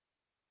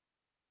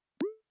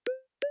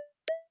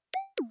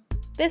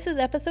This is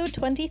episode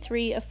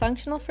 23 of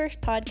Functional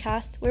First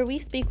Podcast, where we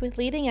speak with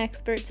leading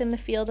experts in the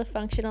field of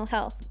functional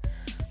health.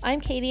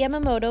 I'm Katie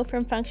Yamamoto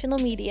from Functional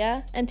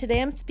Media, and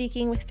today I'm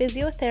speaking with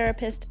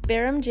physiotherapist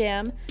Baram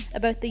Jam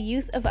about the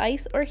use of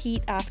ice or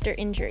heat after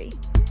injury.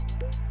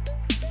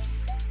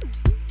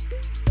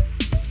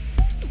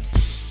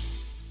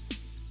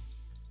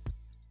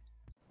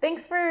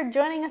 Thanks for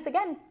joining us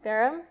again,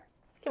 Baram.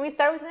 Can we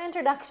start with an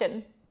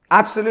introduction?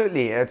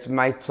 Absolutely. It's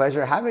my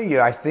pleasure having you.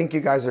 I think you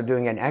guys are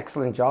doing an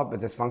excellent job with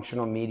this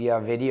functional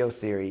media video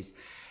series.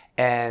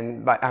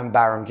 But I'm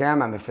Baram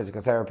Jam. I'm a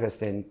physical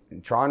therapist in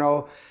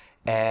Toronto,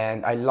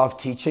 and I love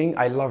teaching.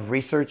 I love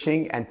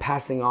researching and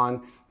passing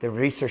on the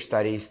research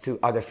studies to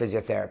other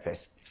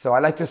physiotherapists. So I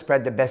like to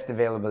spread the best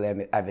available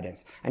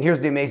evidence. And here's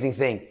the amazing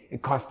thing.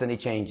 It constantly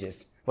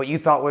changes. What you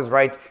thought was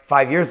right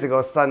 5 years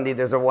ago, suddenly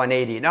there's a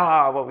 180.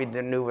 No, what we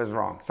knew was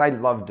wrong. So I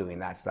love doing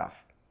that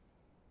stuff.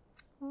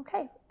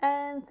 Okay.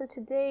 And so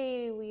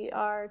today we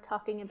are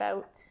talking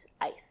about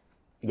ice.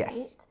 Yes.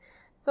 Right?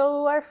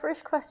 So our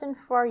first question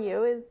for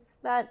you is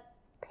that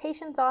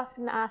patients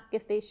often ask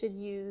if they should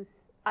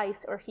use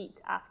ice or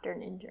heat after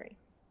an injury.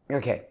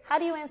 Okay. How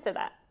do you answer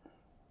that?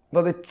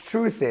 Well, the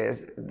truth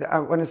is, I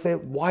want to say,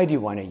 why do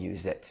you want to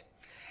use it?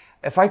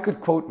 If I could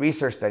quote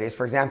research studies,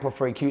 for example,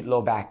 for acute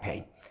low back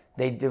pain,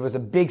 there was a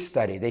big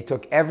study. They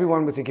took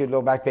everyone with acute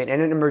low back pain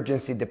in an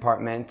emergency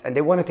department, and they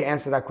wanted to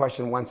answer that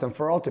question once and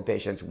for all to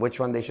patients, which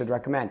one they should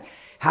recommend.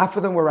 Half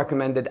of them were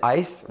recommended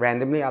ice,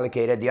 randomly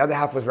allocated. The other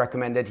half was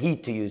recommended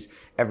heat to use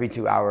every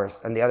 2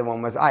 hours, and the other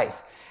one was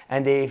ice.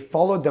 And they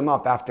followed them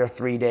up after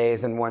 3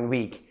 days and 1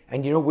 week.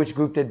 And you know which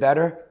group did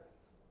better?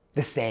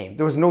 The same.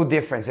 There was no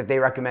difference if they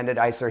recommended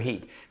ice or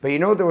heat. But you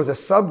know, there was a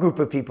subgroup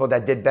of people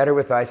that did better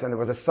with ice, and there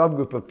was a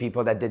subgroup of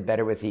people that did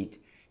better with heat.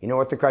 You know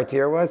what the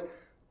criteria was?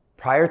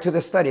 Prior to the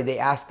study, they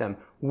asked them,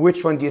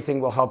 which one do you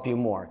think will help you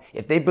more?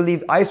 If they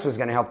believed ice was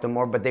going to help them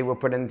more, but they were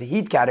put in the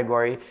heat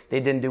category, they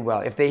didn't do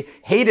well. If they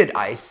hated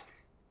ice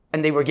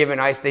and they were given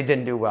ice, they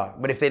didn't do well.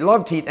 But if they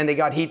loved heat and they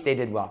got heat, they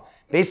did well.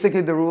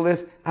 Basically, the rule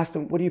is, ask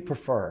them, what do you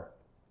prefer?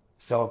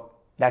 So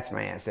that's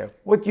my answer.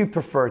 What do you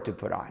prefer to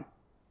put on?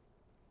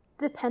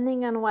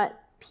 Depending on what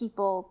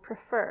people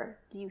prefer,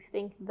 do you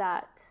think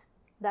that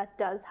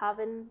does have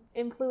an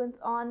influence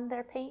on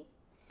their pain?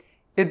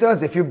 It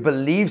does. If you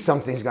believe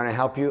something's going to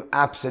help you,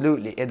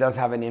 absolutely, it does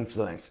have an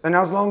influence. And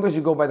as long as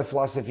you go by the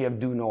philosophy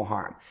of do no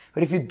harm.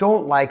 But if you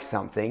don't like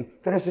something,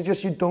 then I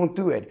suggest you don't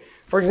do it.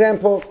 For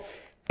example,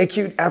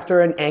 acute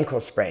after an ankle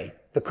sprain.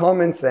 The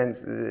common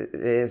sense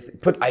is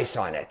put ice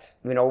on it.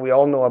 You know, we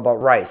all know about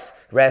RICE,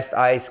 rest,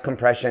 ice,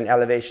 compression,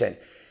 elevation.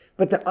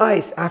 But the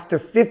ice, after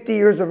 50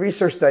 years of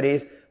research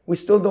studies, we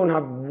still don't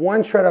have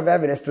one shred of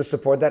evidence to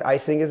support that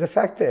icing is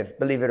effective,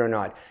 believe it or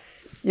not.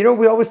 You know,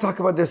 we always talk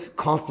about this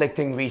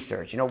conflicting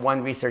research. You know,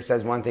 one research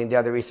says one thing, the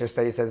other research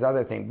study says the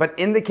other thing. But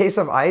in the case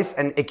of ice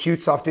and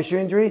acute soft tissue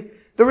injury,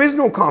 there is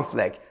no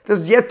conflict.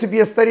 There's yet to be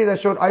a study that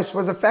showed ice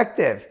was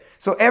effective.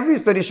 So every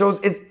study shows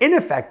it's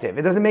ineffective.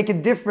 It doesn't make a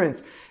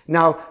difference.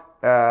 Now,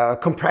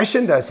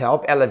 compression does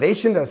help,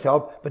 elevation does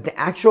help, but the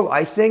actual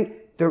icing,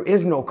 there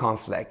is no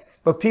conflict.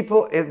 But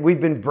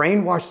we've been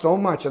brainwashed so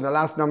much in the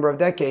last number of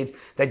decades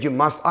that you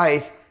must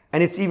ice.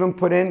 And it's even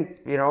put in,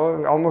 you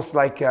know, almost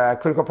like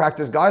clinical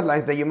practice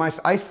guidelines that you must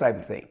ice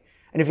something.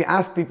 And if you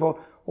ask people,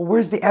 well,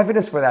 where's the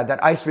evidence for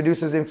that ice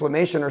reduces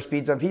inflammation or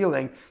speeds up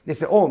healing? They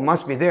say, oh, it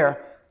must be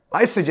there.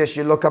 I suggest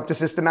you look up the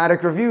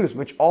systematic reviews,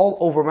 which all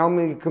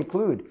overwhelmingly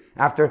conclude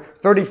after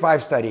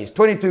 35 studies,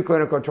 22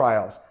 clinical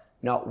trials,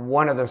 not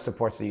one of them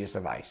supports the use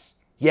of ice.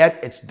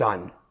 Yet it's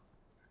done.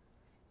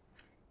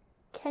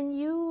 Can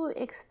you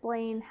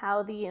explain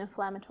how the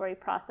inflammatory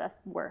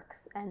process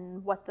works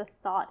and what the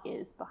thought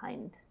is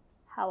behind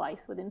how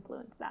ice would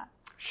influence that?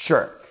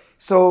 Sure.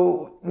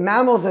 So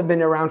mammals have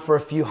been around for a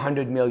few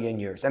 100 million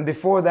years. And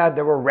before that,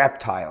 there were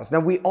reptiles. Now,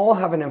 we all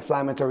have an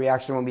inflammatory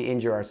reaction when we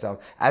injure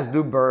ourselves, as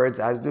do birds,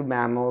 as do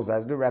mammals,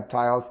 as do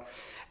reptiles.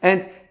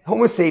 And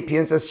Homo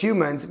sapiens, as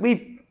humans,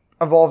 we've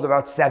evolved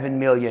about 7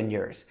 million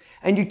years.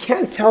 And you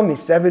can't tell me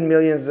 7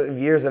 million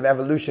years of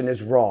evolution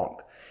is wrong,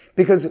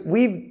 because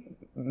we've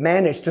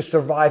managed to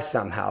survive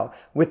somehow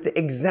with the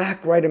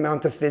exact right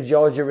amount of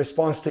physiology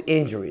response to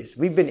injuries.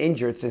 We've been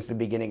injured since the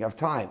beginning of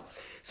time.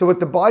 So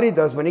what the body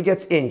does when it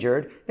gets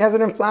injured, it has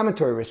an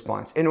inflammatory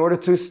response in order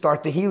to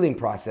start the healing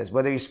process,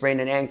 whether you sprain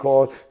an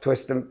ankle,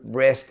 twist the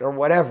wrist, or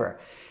whatever.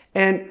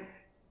 And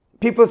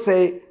people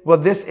say, well,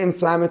 this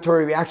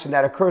inflammatory reaction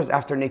that occurs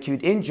after an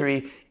acute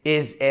injury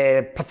is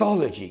a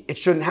pathology. It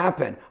shouldn't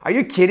happen. Are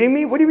you kidding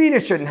me? What do you mean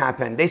it shouldn't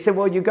happen? They say,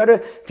 well, you got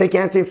to take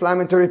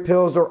anti-inflammatory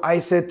pills or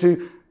ice it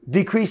to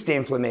decrease the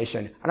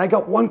inflammation. And I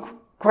got one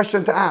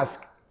question to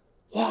ask.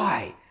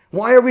 Why?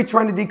 Why are we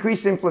trying to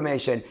decrease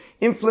inflammation?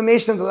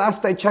 Inflammation, the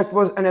last I checked,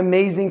 was an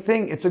amazing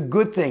thing. It's a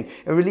good thing.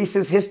 It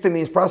releases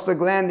histamines,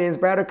 prostaglandins,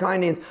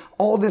 bradykinin,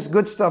 all this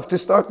good stuff to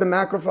start the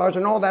macrophage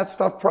and all that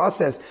stuff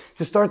process,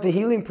 to start the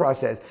healing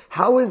process.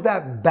 How is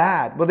that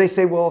bad? Well, they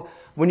say, well,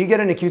 when you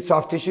get an acute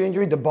soft tissue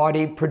injury, the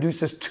body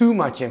produces too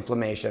much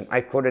inflammation.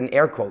 I quote in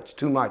air quotes,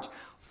 too much.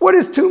 What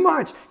is too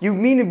much? You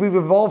mean we've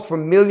evolved for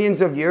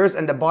millions of years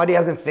and the body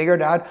hasn't figured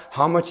out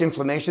how much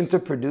inflammation to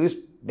produce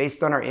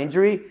based on our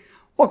injury?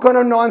 What kind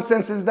of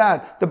nonsense is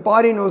that? The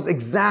body knows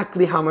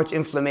exactly how much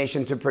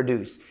inflammation to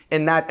produce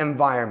in that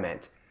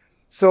environment.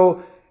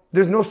 So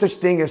there's no such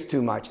thing as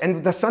too much.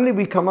 And suddenly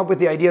we come up with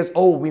the ideas,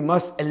 oh, we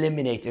must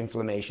eliminate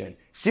inflammation.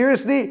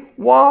 Seriously?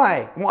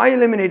 Why? Why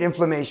eliminate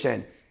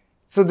inflammation?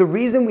 So the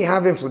reason we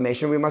have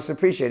inflammation, we must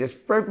appreciate, is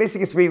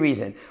basically three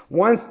reasons.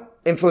 One,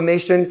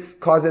 inflammation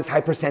causes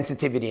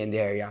hypersensitivity in the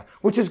area,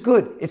 which is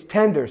good. It's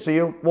tender, so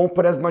you won't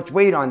put as much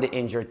weight on the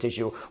injured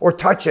tissue or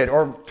touch it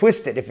or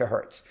twist it if it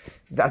hurts.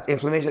 That's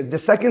inflammation. The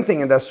second thing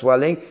in that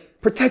swelling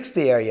protects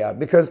the area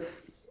because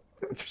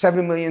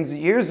 7 million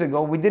years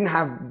ago, we didn't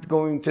have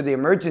going to the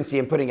emergency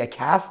and putting a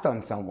cast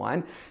on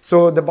someone.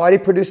 So the body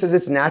produces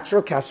its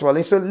natural cast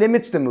swelling, so it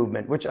limits the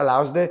movement, which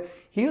allows the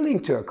healing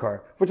to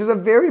occur, which is a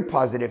very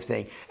positive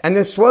thing. And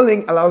the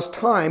swelling allows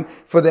time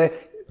for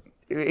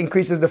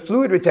increases the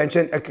fluid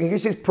retention,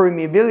 increases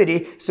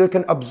permeability, so it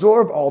can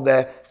absorb all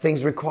the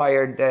things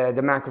required,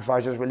 the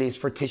macrophages release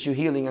for tissue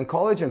healing and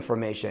collagen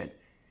formation.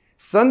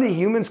 Suddenly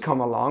humans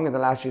come along in the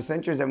last few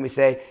centuries and we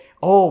say,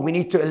 oh, we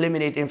need to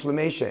eliminate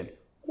inflammation.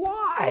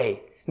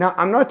 Why? Now,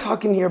 I'm not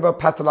talking here about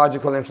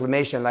pathological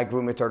inflammation like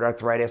rheumatoid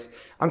arthritis.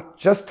 I'm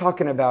just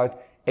talking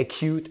about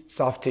acute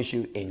soft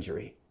tissue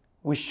injury.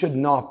 We should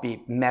not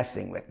be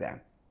messing with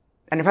them.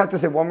 And if I have to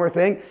say one more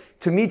thing,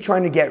 to me,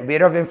 trying to get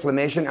rid of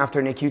inflammation after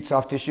an acute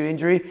soft tissue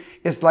injury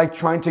is like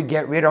trying to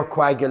get rid of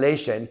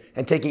coagulation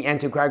and taking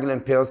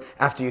anticoagulant pills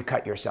after you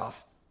cut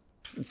yourself,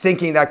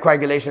 thinking that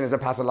coagulation is a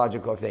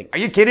pathological thing. Are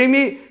you kidding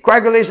me?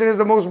 Coagulation is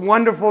the most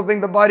wonderful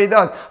thing the body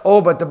does.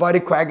 Oh, but the body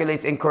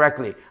coagulates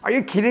incorrectly. Are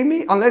you kidding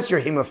me? Unless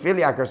you're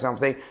hemophiliac or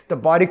something, the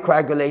body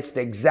coagulates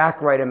the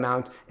exact right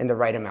amount in the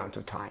right amount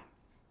of time.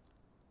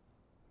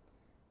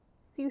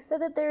 So you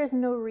said that there is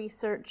no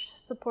research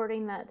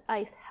supporting that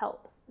ice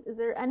helps. Is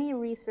there any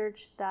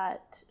research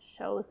that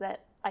shows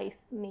that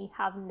ice may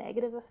have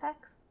negative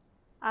effects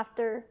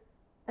after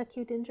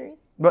acute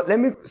injuries? But let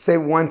me say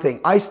one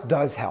thing. Ice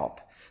does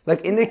help.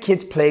 Like in the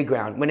kid's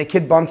playground, when a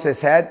kid bumps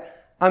his head,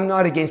 I'm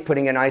not against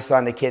putting an ice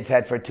on the kid's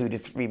head for 2 to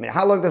 3 minutes.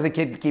 How long does a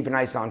kid keep an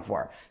ice on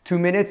for? 2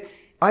 minutes?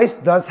 Ice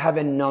does have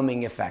a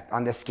numbing effect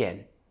on the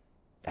skin.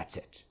 That's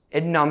it.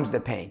 It numbs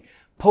the pain.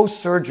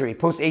 Post-surgery,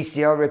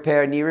 post-ACL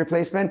repair, knee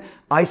replacement,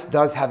 ice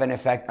does have an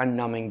effect on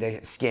numbing the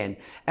skin.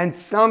 And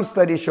some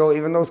studies show,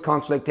 even those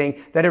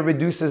conflicting, that it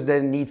reduces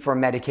the need for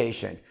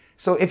medication.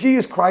 So if you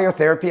use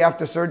cryotherapy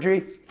after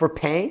surgery for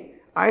pain,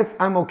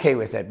 I'm okay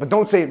with it. But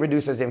don't say it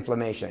reduces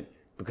inflammation,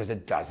 because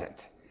it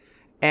doesn't.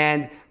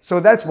 And so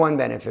that's one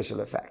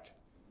beneficial effect.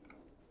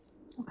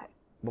 Okay.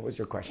 What was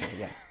your question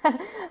again?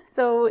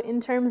 So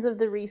in terms of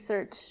the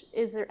research,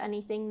 is there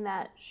anything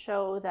that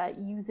show that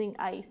using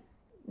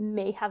ice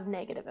may have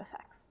negative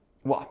effects?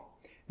 Well,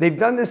 they've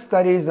done the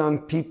studies on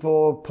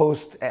people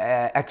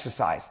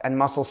post-exercise and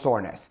muscle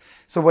soreness.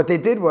 So what they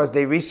did was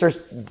they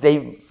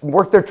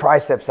worked their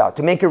triceps out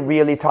to make it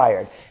really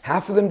tired.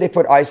 Half of them, they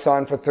put ice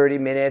on for 30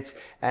 minutes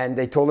and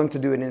they told them to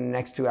do it in the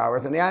next 2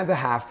 hours. And the other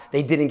half,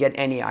 they didn't get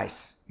any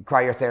ice,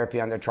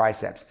 cryotherapy on their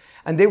triceps.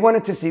 And they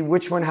wanted to see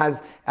which one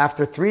has,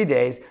 after 3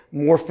 days,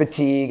 more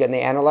fatigue, and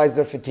they analyzed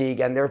their fatigue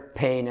and their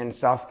pain and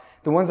stuff.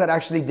 The ones that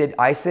actually did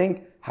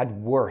icing had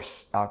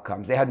worse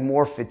outcomes. They had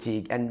more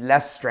fatigue and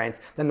less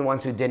strength than the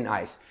ones who didn't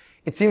ice.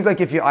 It seems like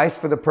if you ice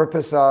for the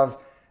purpose of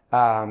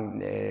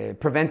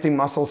preventing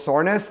muscle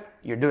soreness,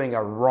 you're doing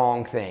a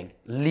wrong thing.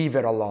 Leave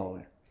it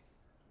alone.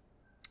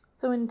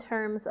 So in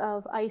terms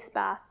of ice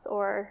baths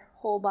or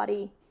whole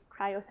body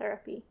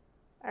cryotherapy,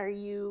 are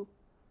you,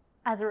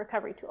 as a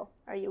recovery tool,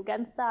 are you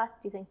against that?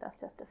 Do you think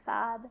that's just a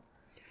fad?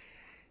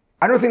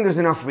 I don't think there's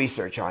enough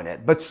research on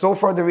it, but so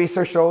far the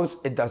research shows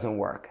it doesn't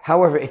work.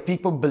 However, if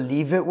people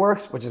believe it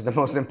works, which is the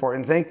most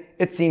important thing,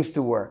 it seems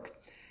to work.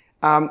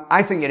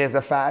 I think it is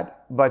a fad,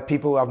 but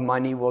people who have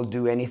money will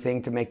do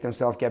anything to make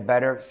themselves get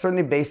better.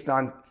 Certainly based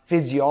on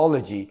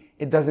physiology,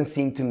 it doesn't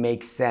seem to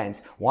make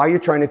sense. Why are you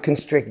trying to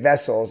constrict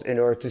vessels in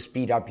order to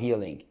speed up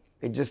healing?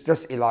 It's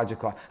just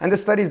illogical. And the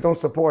studies don't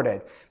support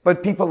it,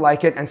 but people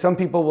like it, and some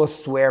people will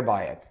swear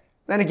by it.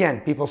 Then again,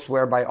 people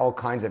swear by all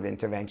kinds of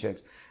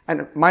interventions.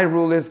 And my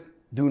rule is,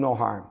 do no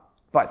harm.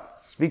 But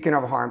speaking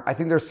of harm, I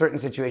think there are certain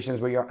situations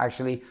where you're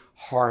actually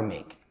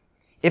harming.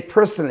 If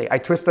personally I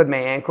twisted my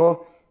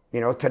ankle,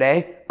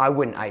 today, I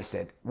wouldn't ice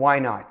it. Why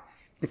not?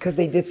 Because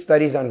they did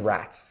studies on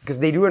rats. Because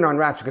they do it on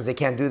rats because they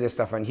can't do this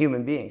stuff on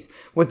human beings.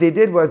 What they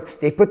did was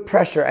they put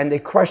pressure and they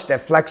crushed the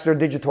flexor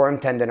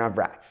digitorum tendon of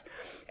rats.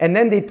 And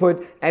then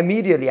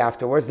immediately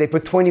afterwards, they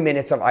put 20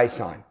 minutes of ice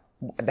on.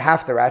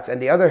 Half the rats, and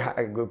the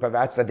other group of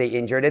rats that they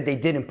injured they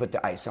didn't put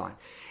the ice on.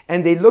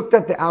 And they looked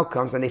at the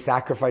outcomes and they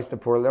sacrificed the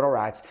poor little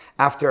rats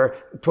after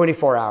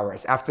 24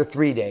 hours, after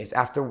 3 days,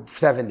 after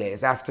 7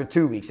 days, after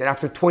 2 weeks, and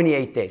after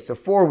 28 days, so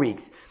 4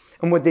 weeks.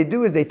 And what they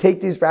do is they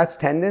take these rats'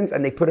 tendons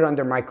and they put it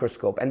under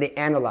microscope and they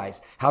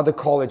analyze how the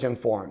collagen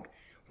formed.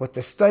 What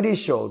the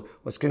studies showed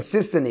was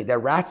consistently that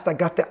rats that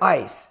got the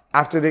ice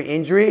after their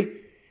injury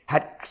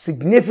had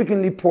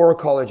significantly poorer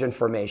collagen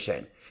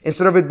formation.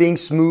 Instead of it being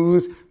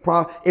smooth,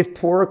 it's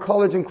poorer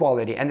collagen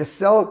quality, and the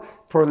cell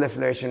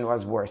proliferation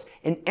was worse.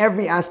 In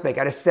every aspect,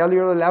 at a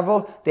cellular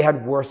level, they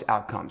had worse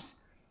outcomes.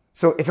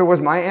 So if it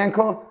was my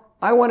ankle,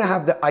 I want to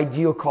have the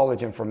ideal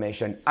collagen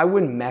formation. I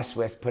wouldn't mess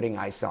with putting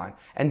ice on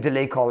and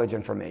delay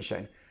collagen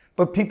formation.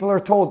 But people are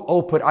told,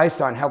 oh, put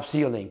ice on, helps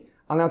healing.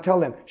 And I'll tell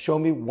them, show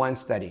me one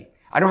study.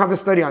 I don't have a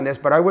study on this,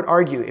 but I would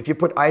argue if you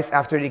put ice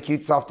after an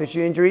acute soft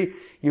tissue injury,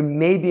 you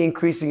may be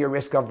increasing your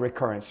risk of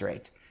recurrence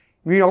rate.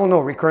 We all know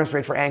recurrence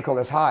rate for ankle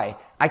is high.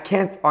 I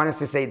can't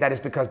honestly say that is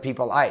because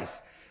people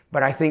ice,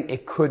 but I think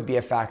it could be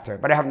a factor,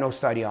 but I have no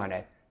study on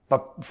it.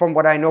 But from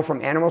what I know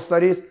from animal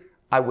studies,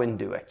 I wouldn't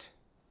do it.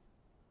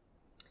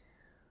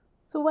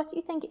 So what do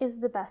you think is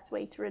the best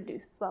way to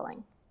reduce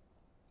swelling?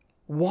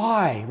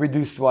 Why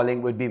reduce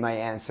swelling would be my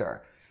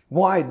answer.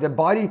 Why? The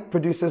body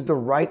produces the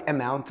right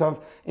amount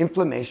of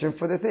inflammation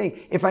for the thing.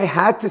 If I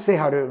had to say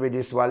how to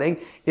reduce swelling,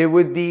 it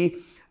would be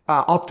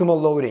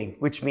optimal loading,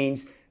 which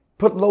means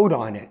put load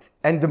on it.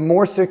 And the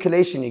more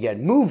circulation you get,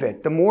 move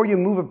it. The more you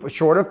move it,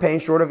 short of pain,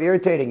 short of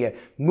irritating it,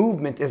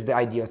 movement is the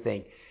ideal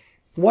thing.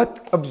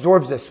 What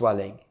absorbs the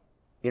swelling?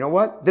 You know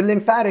what? The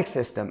lymphatic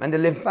system. And the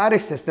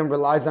lymphatic system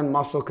relies on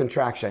muscle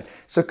contraction.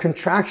 So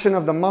contraction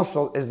of the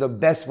muscle is the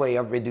best way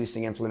of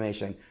reducing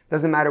inflammation.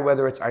 Doesn't matter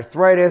whether it's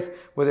arthritis,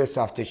 whether it's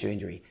soft tissue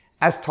injury,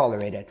 as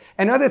tolerated.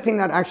 Another thing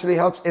that actually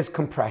helps is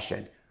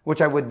compression,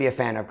 which I would be a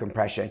fan of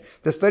compression.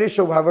 The studies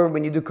show, however,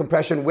 when you do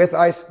compression with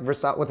ice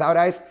versus without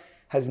ice,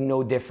 has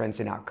no difference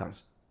in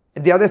outcomes.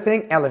 The other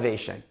thing,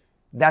 elevation.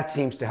 That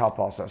seems to help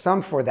also. So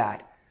I'm for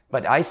that.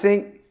 But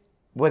icing,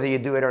 whether you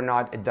do it or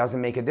not, it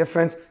doesn't make a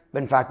difference.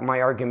 But in fact,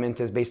 my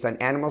argument is based on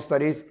animal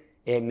studies,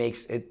 it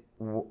makes it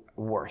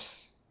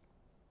worse.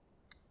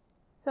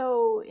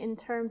 So in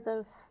terms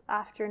of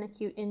after an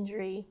acute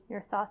injury,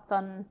 your thoughts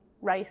on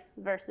RICE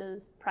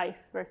versus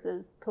PRICE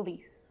versus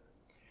police?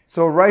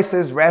 So RICE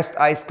is rest,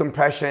 ice,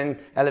 compression,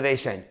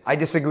 elevation. I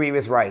disagree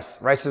with RICE.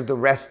 RICE is the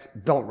rest,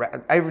 don't rest.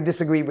 I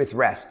disagree with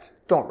rest.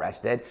 Don't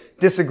rest it.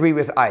 Disagree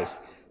with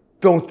ice.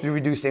 Don't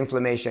reduce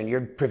inflammation.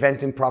 You're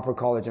preventing proper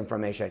collagen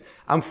formation.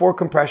 I'm for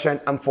compression.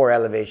 I'm for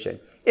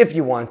elevation. If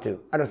you want to.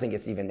 I don't think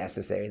it's even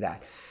necessary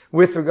that.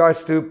 With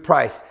regards to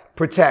price,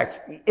 protect.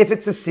 If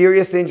it's a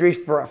serious injury,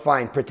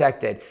 fine,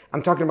 protect it.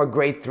 I'm talking about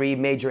grade 3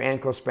 major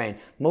ankle sprain.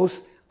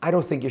 I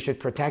don't think you should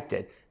protect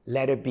it.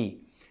 Let it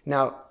be.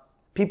 Now,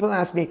 people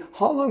ask me,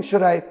 how long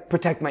should I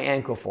protect my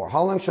ankle for?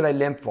 How long should I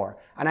limp for?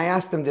 And I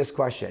ask them this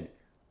question.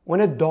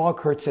 When a dog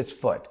hurts its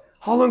foot,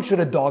 how long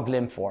should a dog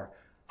limp for?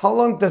 How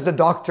long does the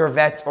doctor,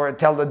 vet, or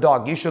tell the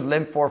dog you should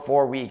limp for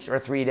 4 weeks or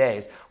 3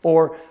 days?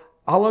 Or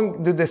how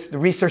long do the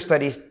research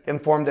studies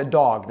inform the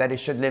dog that it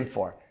should limp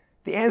for?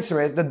 The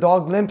answer is the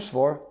dog limps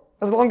for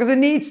as long as it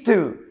needs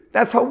to.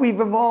 That's how we've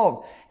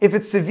evolved. If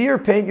it's severe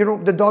pain,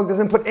 the dog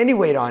doesn't put any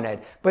weight on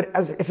it. But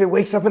if it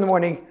wakes up in the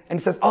morning and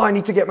it says, oh, I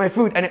need to get my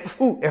food, and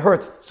it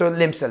hurts, so it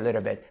limps a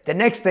little bit. The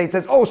next day it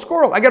says, oh,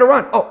 squirrel, I gotta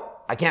run.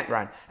 Oh, I can't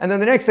run. And then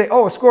the next day,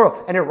 oh, a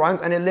squirrel, and it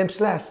runs and it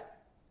limps less.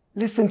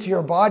 Listen to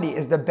your body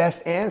is the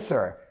best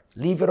answer.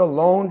 Leave it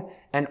alone,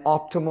 and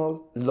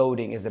optimal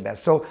loading is the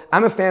best. So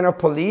I'm a fan of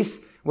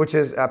police, which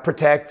is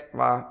protect.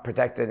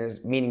 Protected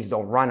is meanings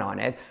don't run on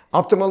it.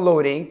 Optimal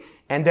loading,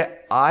 and the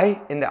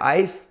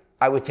ice,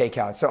 I would take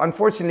out. So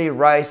unfortunately,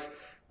 RICE,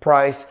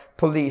 PRICE,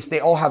 police, they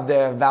all have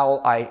the vowel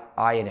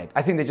I in it.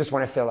 I think they just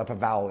want to fill up a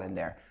vowel in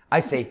there.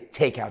 I'd say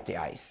take out the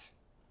ice.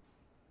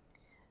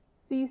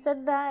 So you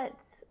said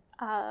that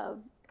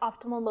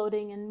optimal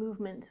loading and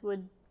movement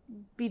would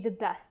be the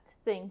best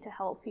thing to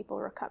help people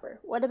recover.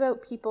 What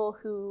about people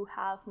who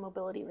have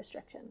mobility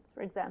restrictions?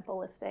 For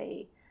example, if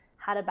they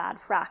had a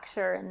bad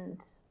fracture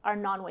and are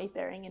non-weight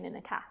bearing and in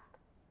a cast?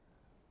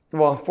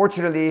 Well,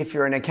 fortunately, if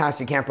you're in a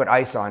cast, you can't put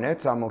ice on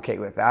it, so I'm okay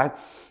with that.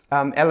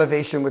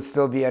 Elevation would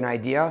still be an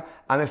idea.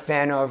 I'm a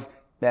fan of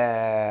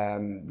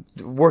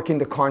working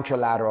the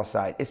contralateral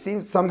side. It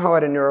seems somehow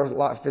at a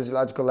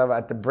neurophysiological level,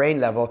 at the brain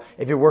level,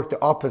 if you work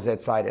the opposite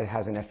side, it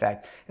has an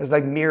effect. It's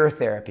like mirror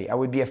therapy. I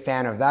would be a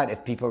fan of that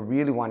if people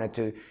really wanted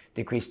to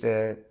decrease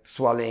the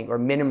swelling or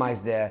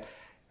minimize the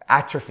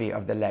atrophy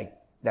of the leg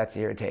that's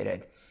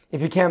irritated.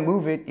 If you can't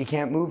move it, you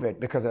can't move it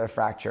because of a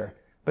fracture.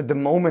 But the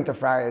moment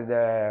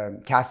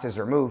the cast is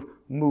removed,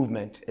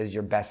 movement is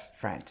your best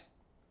friend.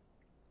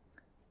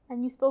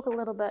 And you spoke a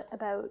little bit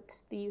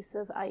about the use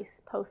of ice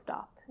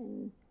post-op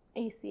in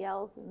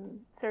ACLs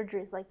and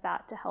surgeries like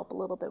that to help a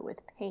little bit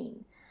with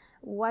pain.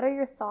 What are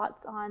your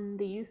thoughts on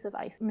the use of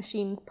ice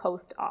machines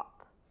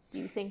post-op? Do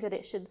you think that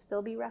it should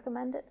still be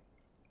recommended?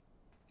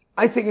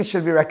 I think it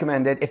should be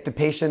recommended if the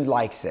patient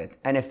likes it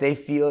and if they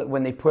feel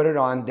when they put it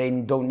on, they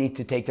don't need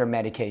to take their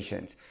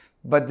medications.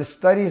 But the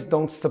studies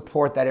don't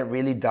support that it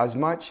really does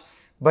much.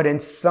 But in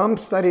some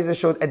studies, it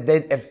showed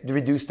it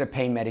reduced the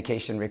pain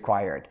medication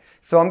required.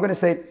 So I'm going to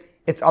say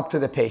it's up to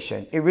the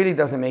patient. It really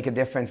doesn't make a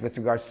difference with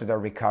regards to their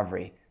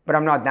recovery. But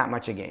I'm not that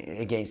much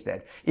against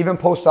it. Even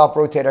post-op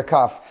rotator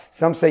cuff,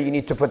 some say you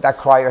need to put that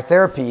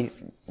cryotherapy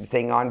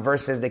thing on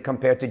versus they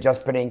compare to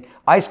just putting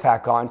ice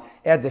pack on.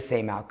 It had the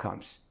same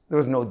outcomes. There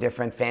was no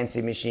different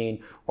fancy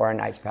machine or an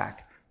ice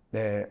pack.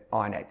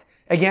 on it.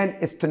 Again,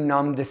 it's to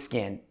numb the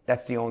skin.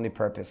 That's the only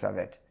purpose of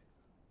it.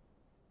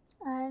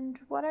 And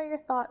what are your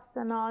thoughts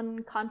then on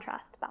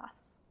contrast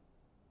baths?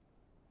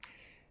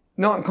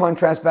 Not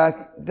contrast bath.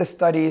 The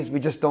studies, we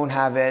just don't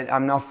have it.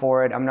 I'm not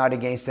for it. I'm not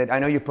against it. I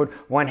know you put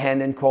one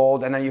hand in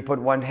cold and then you put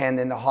one hand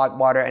in the hot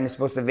water and it's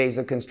supposed to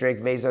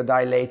vasoconstrict,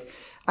 vasodilate.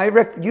 I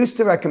used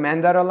to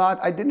recommend that a lot.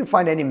 I didn't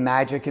find any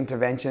magic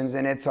interventions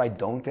in it, so I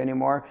don't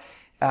anymore.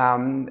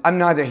 I'm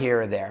neither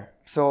here or there.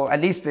 So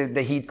at least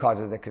the heat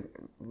causes the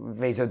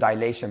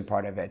vasodilation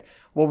part of it.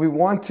 What we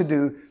want to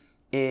do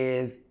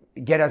is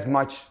get as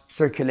much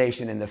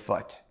circulation in the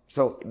foot.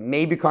 So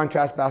maybe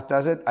contrast bath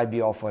does it. I'd be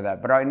all for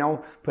that. But I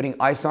know putting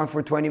ice on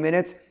for 20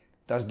 minutes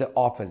does the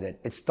opposite.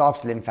 It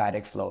stops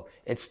lymphatic flow.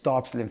 It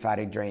stops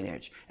lymphatic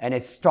drainage. And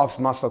it stops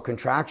muscle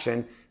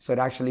contraction. So it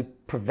actually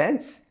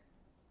prevents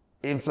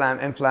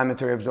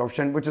inflammatory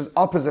absorption, which is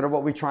opposite of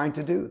what we're trying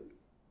to do.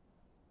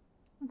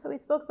 And so we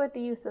spoke about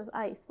the use of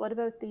ice. What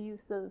about the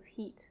use of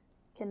heat?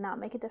 Can that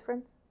make a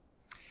difference?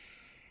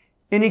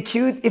 In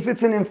acute, if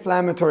it's an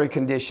inflammatory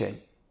condition,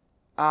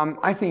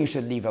 I think you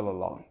should leave it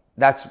alone.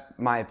 That's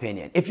my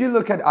opinion. If you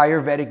look at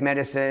Ayurvedic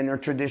medicine or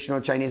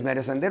traditional Chinese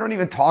medicine, they don't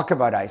even talk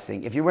about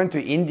icing. If you went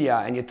to India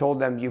and you told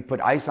them you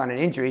put ice on an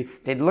injury,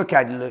 they'd look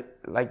at you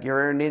like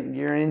you're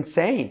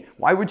insane.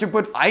 Why would you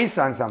put ice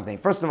on something?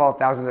 First of all,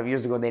 thousands of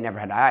years ago, they never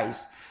had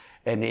ice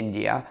in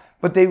India,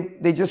 but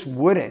they just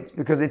wouldn't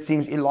because it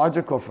seems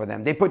illogical for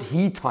them. They put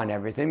heat on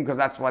everything because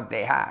that's what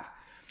they have.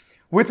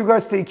 With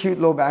regards to acute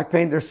low back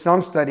pain, there's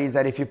some studies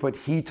that if you put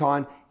heat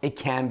on, it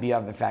can be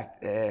of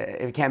effect.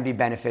 It can be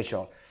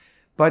beneficial.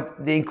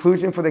 But the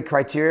inclusion for the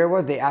criteria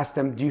was they asked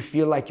them, do you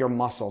feel like your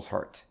muscles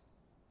hurt?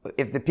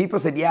 If the people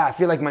said, yeah, I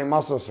feel like my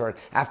muscles hurt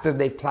after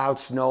they plowed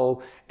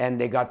snow and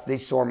they got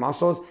these sore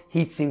muscles,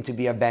 heat seemed to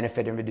be a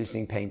benefit in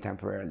reducing pain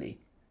temporarily.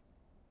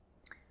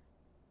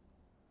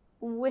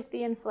 With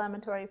the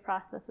inflammatory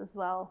process as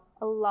well,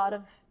 a lot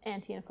of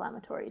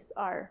anti-inflammatories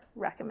are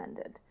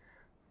recommended.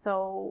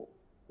 So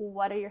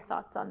what are your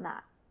thoughts on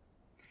that?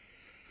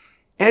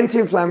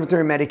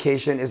 Anti-inflammatory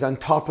medication is on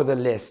top of the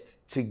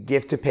list to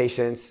give to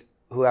patients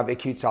who have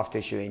acute soft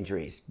tissue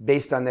injuries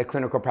based on the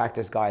clinical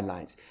practice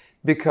guidelines,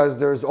 because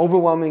there's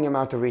overwhelming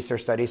amount of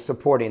research studies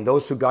supporting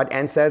those who got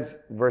NSAIDs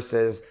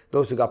versus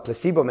those who got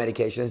placebo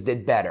medications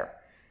did better.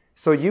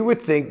 So you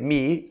would think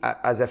me,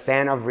 as a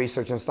fan of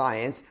research and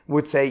science,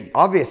 would say,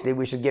 obviously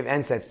we should give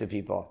NSAIDs to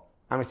people.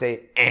 I'm going to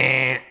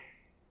say,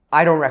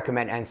 I don't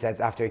recommend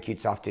NSAIDs after acute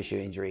soft tissue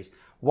injuries.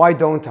 Why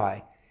don't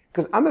I?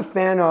 Because I'm a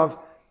fan of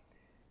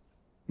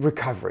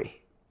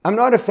recovery. I'm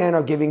not a fan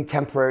of giving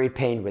temporary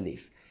pain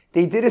relief.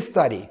 They did a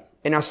study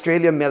in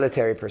Australian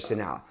military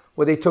personnel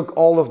where they took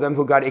all of them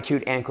who got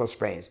acute ankle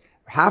sprains.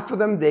 Half of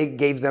them, they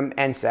gave them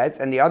NSAIDs,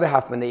 and the other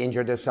half, when they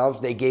injured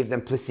themselves, they gave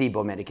them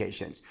placebo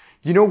medications.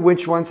 You know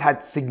which ones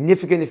had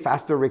significantly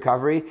faster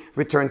recovery,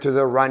 return to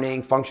their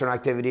running, functional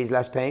activities,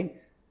 less pain?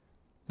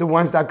 The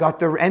ones that got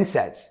the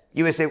NSAIDs.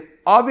 You would say,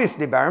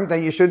 obviously, Baram,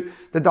 then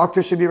the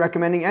doctor should be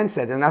recommending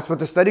NSAIDs. And that's what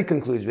the study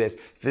concludes with.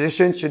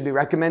 Physicians should be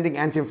recommending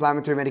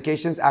anti-inflammatory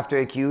medications after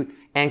acute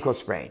ankle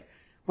sprain.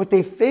 What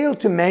they failed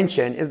to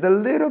mention is the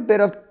little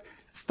bit of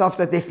stuff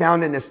that they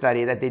found in the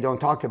study that they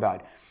don't talk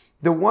about.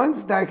 The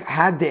ones that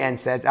had the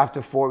NSAIDs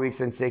after 4 weeks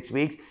and 6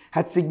 weeks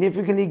had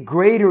significantly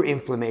greater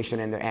inflammation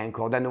in their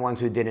ankle than the ones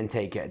who didn't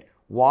take it.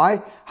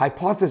 Why?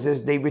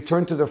 Hypothesis, they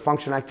returned to their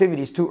functional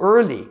activities too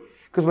early.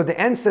 Because what the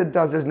NSAID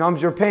does is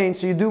numbs your pain,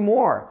 so you do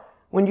more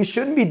when you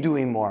shouldn't be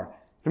doing more.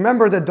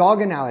 Remember the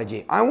dog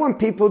analogy. I want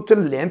people to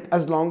limp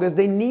as long as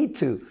they need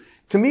to.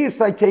 To me, it's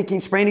like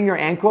spraining your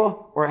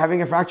ankle or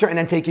having a fracture and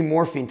then taking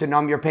morphine to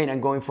numb your pain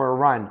and going for a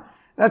run.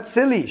 That's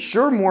silly.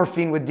 Sure,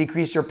 morphine would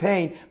decrease your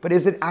pain, but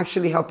is it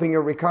actually helping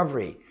your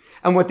recovery?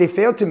 And what they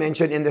failed to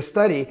mention in the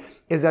study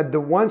is that the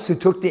ones who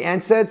took the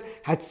NSAIDs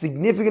had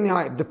significantly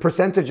high, the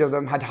percentage of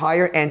them had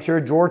higher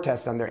anterior drawer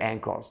tests on their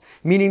ankles,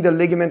 meaning the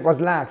ligament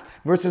was lax,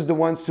 versus the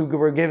ones who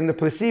were given the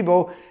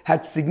placebo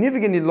had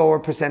significantly lower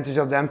percentage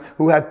of them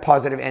who had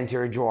positive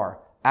anterior drawer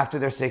after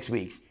their 6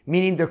 weeks,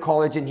 meaning their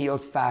collagen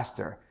healed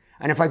faster.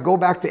 And if I go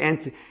back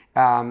to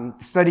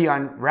study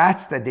on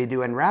rats that they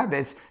do and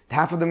rabbits,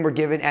 half of them were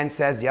given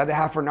NSAIDs, the other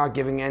half are not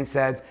giving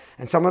NSAIDs,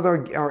 and some of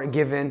them are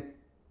given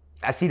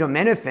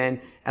acetaminophen,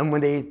 and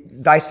when they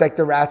dissect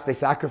the rats, they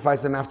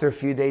sacrifice them after a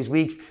few days,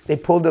 weeks, they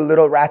pull the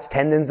little rat's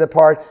tendons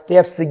apart, they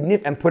have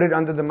and put it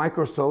under the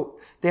microscope,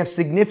 they have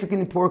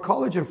significantly poor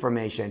collagen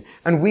formation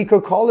and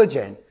weaker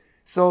collagen.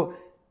 So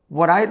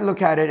what I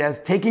look at it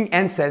as, taking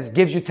NSAIDs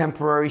gives you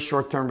temporary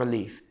short-term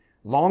relief.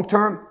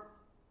 Long-term,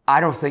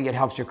 I don't think it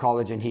helps your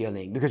collagen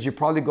healing, because you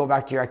probably go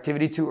back to your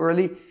activity too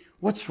early.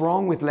 What's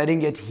wrong with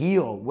letting it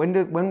heal?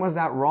 When was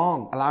that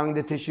wrong? Allowing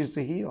the tissues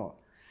to heal.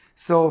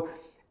 So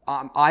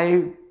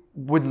I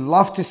would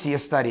love to see a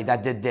study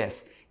that did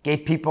this.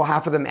 Gave people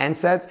half of them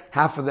NSAIDs,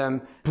 half of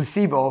them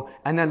placebo,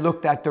 and then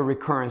looked at the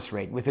recurrence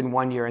rate within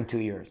 1 year and 2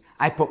 years.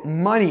 I put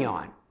money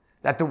on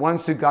that the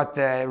ones who got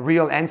the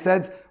real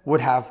NSAIDs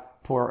would have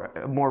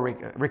more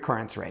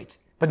recurrence rate.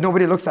 But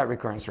nobody looks at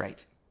recurrence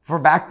rate. For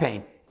back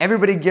pain,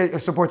 Everybody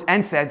supports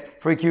NSAIDs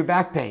for acute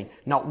back pain.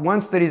 Not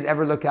one study has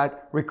ever looked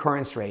at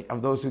recurrence rate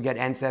of those who get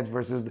NSAIDs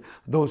versus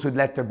those who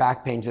let their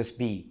back pain just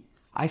be.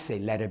 I say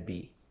let it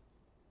be.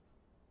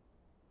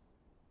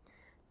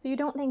 So you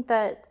don't think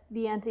that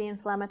the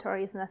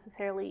anti-inflammatories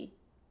necessarily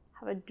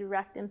have a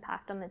direct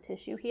impact on the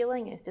tissue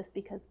healing? It's just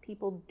because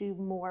people do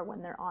more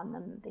when they're on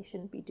them that they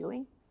shouldn't be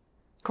doing?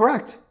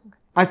 Correct. Okay.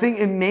 I think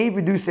it may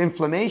reduce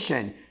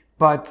inflammation,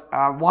 but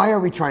why are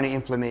we trying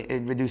to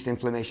reduce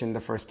inflammation in the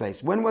first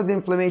place? When was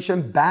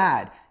inflammation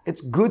bad?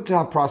 It's good to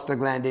have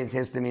prostaglandins,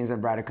 histamines,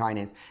 and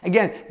bradykinin.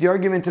 Again, the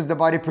argument is the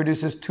body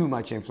produces too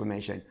much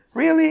inflammation.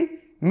 Really?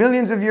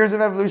 Millions of years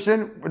of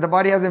evolution, the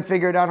body hasn't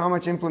figured out how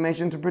much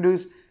inflammation to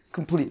produce?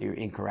 Completely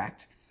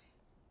incorrect.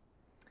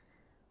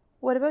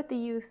 What about the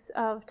use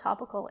of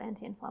topical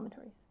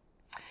anti-inflammatories?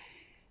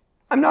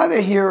 I'm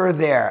neither here or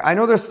there. I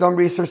know there's some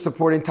research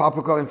supporting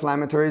topical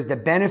inflammatories. The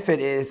benefit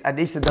is at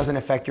least it doesn't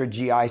affect your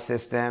GI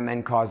system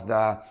and cause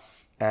the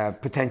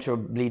potential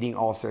bleeding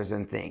ulcers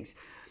and things.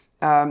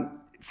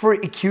 For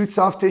acute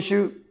soft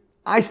tissue,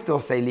 I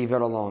still say leave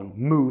it alone.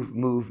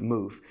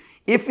 Move.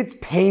 If it's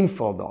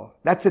painful though,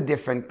 that's a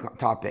different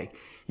topic.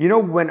 You know,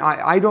 when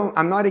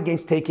I'm not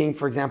against taking,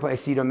 for example,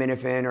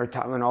 acetaminophen or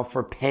Tylenol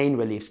for pain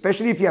relief,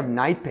 especially if you have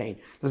night pain.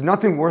 There's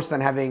nothing worse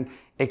than having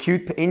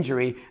acute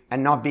injury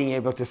and not being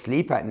able to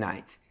sleep at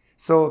night.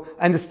 So,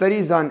 and the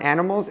studies on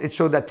animals, it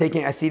showed that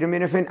taking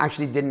acetaminophen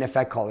actually didn't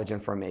affect collagen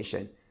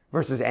formation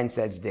versus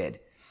NSAIDs did.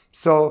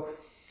 So,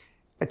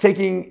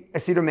 taking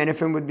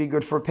acetaminophen would be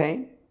good for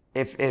pain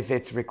if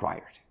it's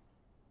required.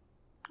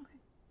 Okay.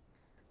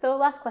 So,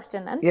 last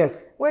question then.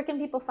 Yes. Where can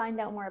people find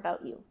out more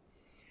about you?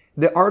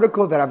 The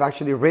article that I've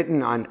actually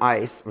written on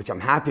ICE, which I'm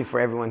happy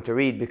for everyone to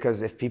read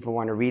because if people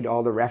want to read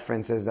all the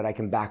references that I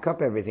can back up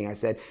everything I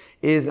said,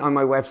 is on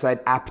my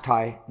website,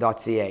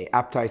 apti.ca.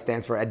 APTI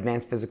stands for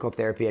Advanced Physical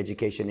Therapy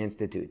Education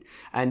Institute.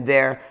 And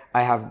there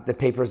I have the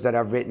papers that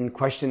I've written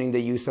questioning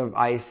the use of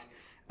ICE,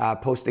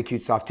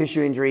 post-acute soft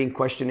tissue injury, and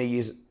questioning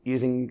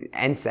using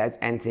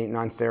NSAIDs,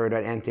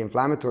 non-steroidal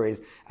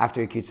anti-inflammatories,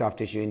 after acute soft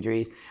tissue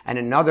injuries. And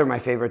another, my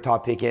favorite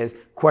topic, is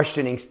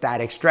questioning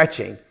static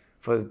stretching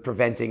for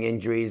preventing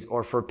injuries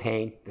or for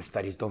pain. The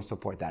studies don't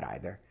support that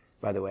either,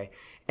 by the way.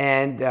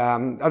 And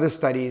other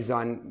studies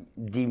on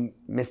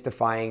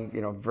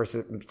demystifying,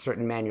 versus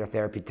certain manual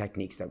therapy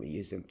techniques that we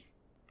use in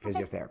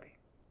physiotherapy. Okay.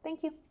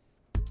 Thank you.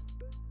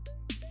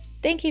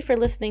 Thank you for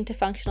listening to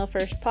Functional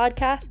First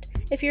Podcast.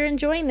 If you're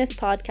enjoying this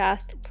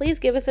podcast, please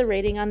give us a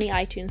rating on the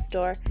iTunes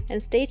Store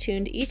and stay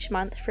tuned each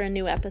month for a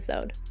new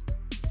episode.